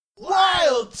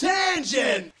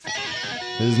Tangent!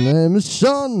 His name is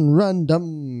Sean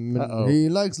Random, and he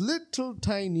likes little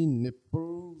tiny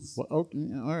nipples. Well, okay,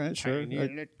 all right, sure.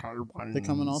 Little ones. They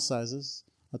come in all sizes.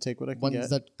 I'll take what I can Ones get.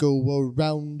 that go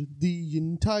around the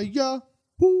entire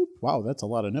poop. Wow, that's a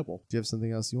lot of nipple. Do you have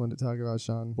something else you wanted to talk about,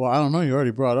 Sean? Well, I don't know. You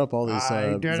already brought up all these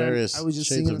various I was just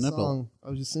shades singing of a nipple. song. I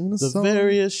was just singing a The song.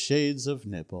 various shades of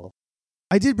nipple.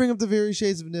 I did bring up the various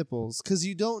shades of nipples because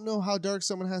you don't know how dark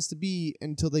someone has to be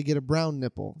until they get a brown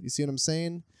nipple. You see what I'm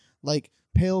saying? Like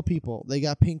pale people, they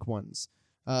got pink ones.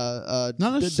 Not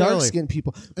necessarily. Dark skinned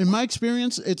people. In my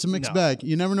experience, it's a mixed bag.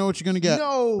 You never know what you're going to get.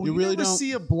 No, you really never don't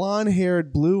see a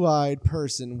blonde-haired, blue-eyed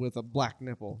person with a black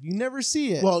nipple. You never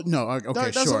see it. Well, no, okay,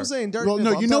 That's sure. what I'm saying. Dark well,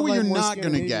 nipple. no, I'm you know talking what you're more not skin,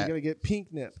 going to maybe get. You're going to get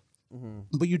pink nip.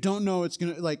 But you don't know it's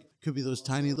going to, like, could be those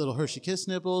tiny little Hershey Kiss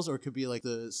nipples, or it could be like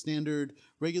the standard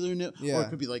regular nip, or Yeah. it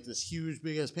could be like this huge,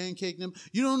 big-ass pancake nip.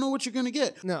 You don't know what you're going to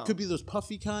get. No. Could be those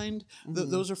puffy kind.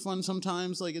 Those are fun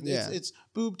sometimes. Like, it's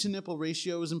boob to nipple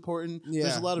ratio is important. Yeah,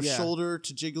 There's a lot of yeah. shoulder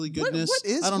to jiggly goodness. What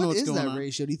I don't know what what's is going that on.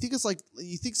 ratio? Do you think it's like? Do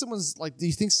you think someone's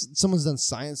done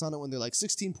science on it when they're like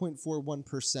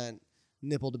 16.41%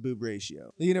 nipple to boob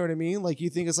ratio? You know what I mean? Like you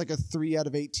think it's like a 3 out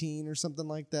of 18 or something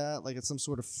like that? Like it's some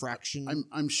sort of fraction.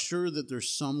 I'm sure that there's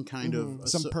some kind of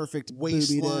some perfect booby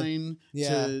waistline yeah.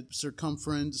 to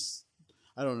circumference.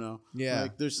 I don't know. Yeah.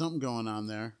 Like there's something going on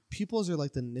there. Pupils are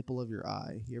like the nipple of your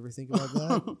eye. You ever think about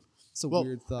that? It's a Well,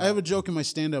 weird thought. I have a joke in my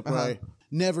stand-up where I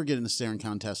never get in a staring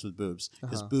contest with boobs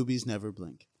because boobies never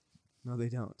blink. No, they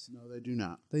don't. No, they do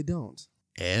not. They don't.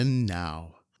 And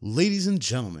now, ladies and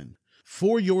gentlemen,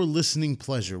 for your listening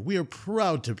pleasure, we are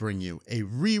proud to bring you a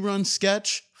rerun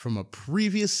sketch from a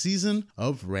previous season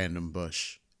of Random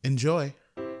Bush. Enjoy.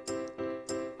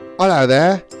 Hello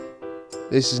there.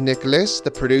 This is Nicholas, the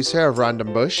producer of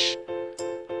Random Bush.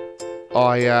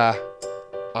 I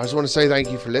just want to say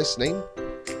thank you for listening.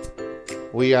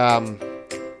 We don't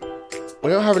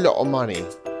have a lot of money.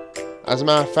 As a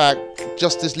matter of fact,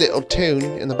 just this little tune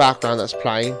in the background that's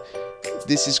playing,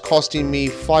 this is costing me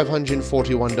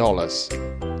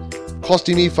 $541.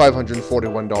 Costing me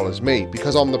 $541, me,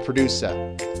 because I'm the producer.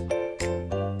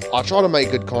 I try to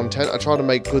make good content, I try to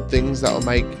make good things that will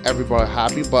make everybody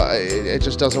happy, but it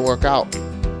just doesn't work out.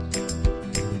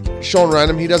 Sean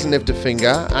Random, he doesn't lift a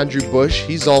finger. Andrew Bush,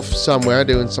 he's off somewhere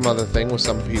doing some other thing with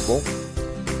some people.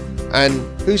 And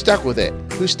who's stuck with it?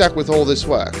 Who's stuck with all this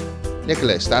work?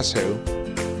 Nicholas, that's who.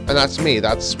 And that's me,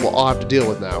 that's what I have to deal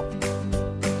with now.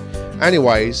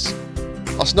 Anyways,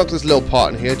 I snuck this little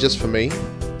part in here just for me.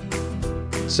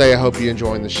 Say I hope you're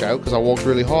enjoying the show, because I worked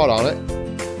really hard on it.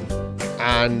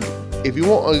 And if you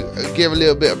want to give a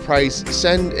little bit of praise,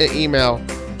 send an email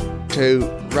to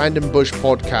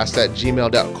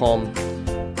randombushpodcast@gmail.com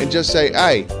and just say,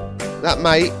 hey, that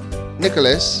mate,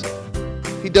 Nicholas,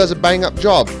 he does a bang up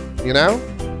job, you know?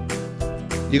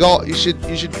 You should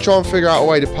try and figure out a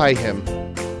way to pay him.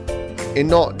 And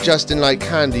not just in like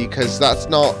candy, because that's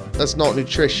not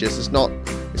nutritious. It's not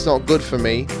good for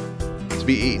me to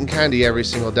be eating candy every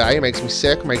single day. It makes me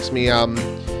sick, makes me I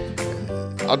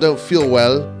don't feel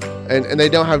well, and they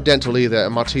don't have dental either,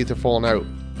 and my teeth are falling out.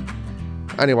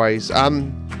 Anyways,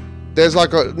 there's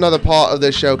like another part of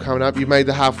this show coming up. You made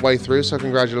the halfway through, so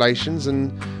congratulations,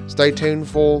 and stay tuned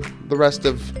for the rest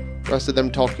of them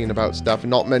talking about stuff and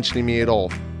not mentioning me at all.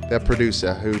 Their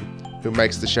producer who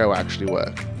makes the show actually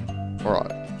work. All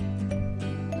right.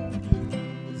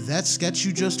 That sketch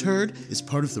you just heard is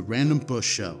part of The Random Bush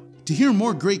Show. To hear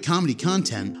more great comedy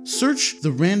content, search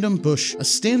The Random Bush, a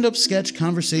stand-up sketch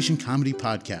conversation comedy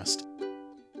podcast.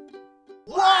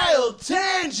 Wild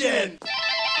Tangent!